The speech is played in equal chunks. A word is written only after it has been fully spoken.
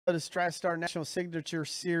This Tristar National Signature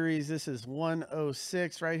Series. This is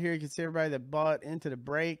 106 right here. You can see everybody that bought into the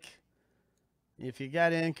break. If you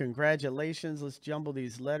got in, congratulations. Let's jumble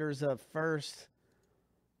these letters up first.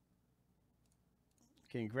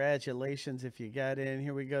 Congratulations if you got in.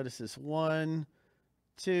 Here we go. This is 1,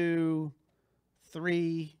 2,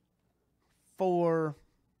 3, 4.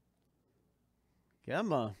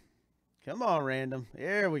 Come on. Come on, random.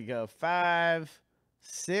 There we go. 5,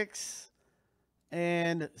 6,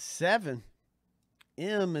 and 7.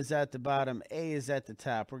 M is at the bottom. A is at the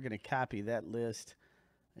top. We're going to copy that list.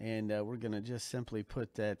 And we're going to just simply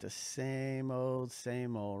put that the same old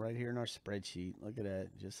right here in our spreadsheet. Look at that.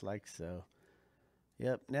 Just like so.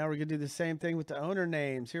 Yep. Now we're going to do the same thing with the owner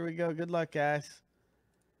names. Here we go. Good luck, guys.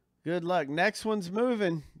 Good luck. Next one's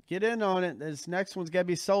moving. Get in on it. This next one's got to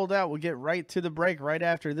be sold out. We'll get right to the break right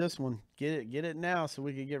after this one. Get it now so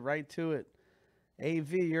we can get right to it.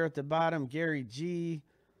 AV, you're at the bottom. Gary G,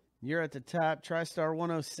 you're at the top. TriStar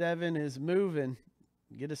 107 is moving.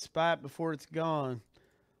 Get a spot before it's gone.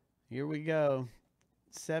 Here we go.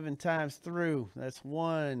 7 times through. That's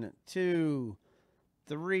 1, 2,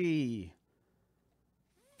 3,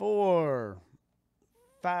 4,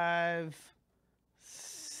 5,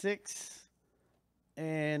 6,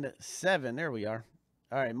 and 7. There we are.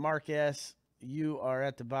 All right, Mark S, you are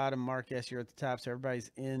at the bottom. Mark S, you're at the top. So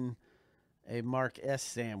everybody's in a Mark S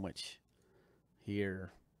sandwich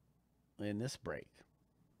here in this break.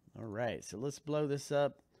 All right, so let's blow this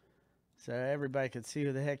up so everybody can see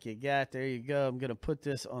who the heck you got. There you go. I'm going to put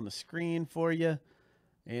this on the screen for you,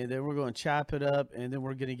 and then we're going to chop it up, and then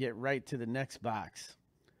we're going to get right to the next box.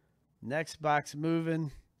 Next box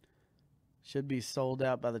moving. Should be sold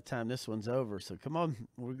out by the time this one's over. So come on,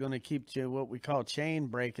 we're going to keep what we call chain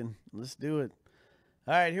breaking. Let's do it.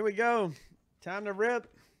 All right, here we go. Time to rip.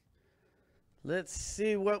 Let's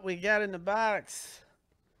see what we got in the box.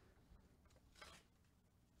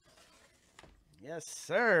 Yes,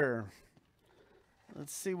 sir.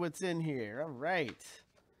 Let's see what's in here. All right.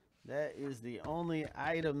 That is the only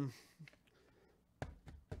item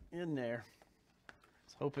in there. I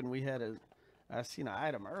was hoping we had I seen an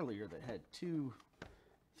item earlier that had 2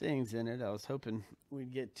 things in it. I was hoping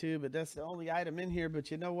we'd get 2, but that's the only item in here.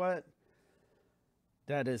 But you know what?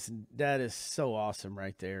 That is so awesome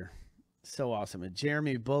right there. So awesome. A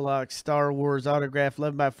Jeremy Bullock Star Wars autograph,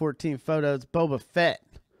 11x14 photos, Boba Fett.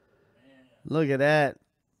 Look at that.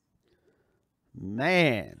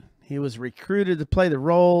 Man, he was recruited to play the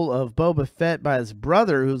role of Boba Fett by his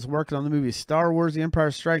brother, who's working on the movie Star Wars The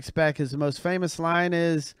Empire Strikes Back. His most famous line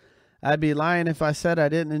is, "I'd be lying if I said I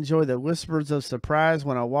didn't enjoy the whispers of surprise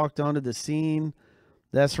when I walked onto the scene."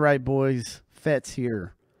 That's right, boys. Fett's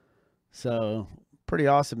here. So, pretty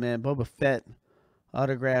awesome, man. Boba Fett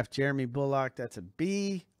autograph, Jeremy Bullock. That's a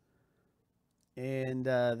B. And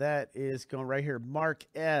that is going right here. Mark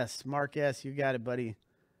S. Mark S., you got it, buddy.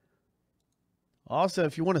 Also,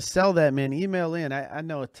 if you want to sell that, man, email in. I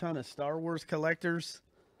know a ton of Star Wars collectors.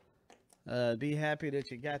 Be happy that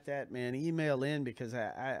you got that, man. Email in because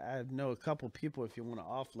I know a couple people. If you want to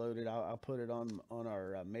offload it, I'll put it on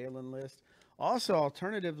our mailing list. Also,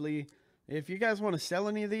 alternatively, if you guys want to sell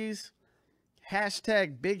any of these,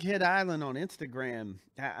 hashtag Big Hit Island on Instagram.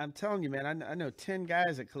 I'm telling you, man, I know 10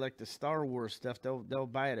 guys that collect the Star Wars stuff. They'll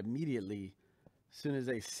buy it immediately as soon as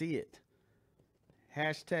they see it.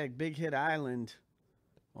 Hashtag Big Hit Island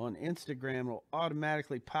on Instagram will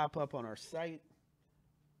automatically pop up on our site.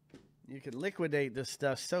 You can liquidate this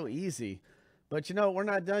stuff so easy. But you know, we're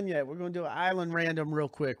not done yet. We're going to do an island random real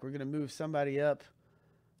quick. We're going to move somebody up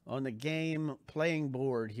on the game playing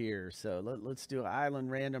board here. So let's do an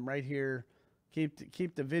island random right here.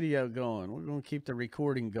 Keep the video going. We're going to keep the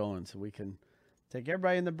recording going so we can take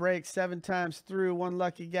everybody in the break 7 times through. One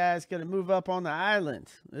lucky guy's going to move up on the island.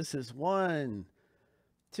 This is 1,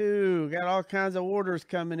 2. Got all kinds of orders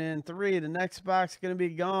coming in. 3. The next box is going to be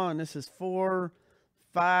gone. This is 4,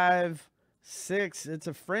 5, 6. It's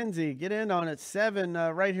a frenzy. Get in on it. 7.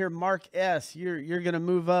 Right here, Mark S. You're going to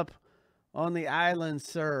move up on the island,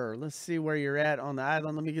 sir. Let's see where you're at on the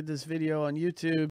island. Let me get this video on YouTube.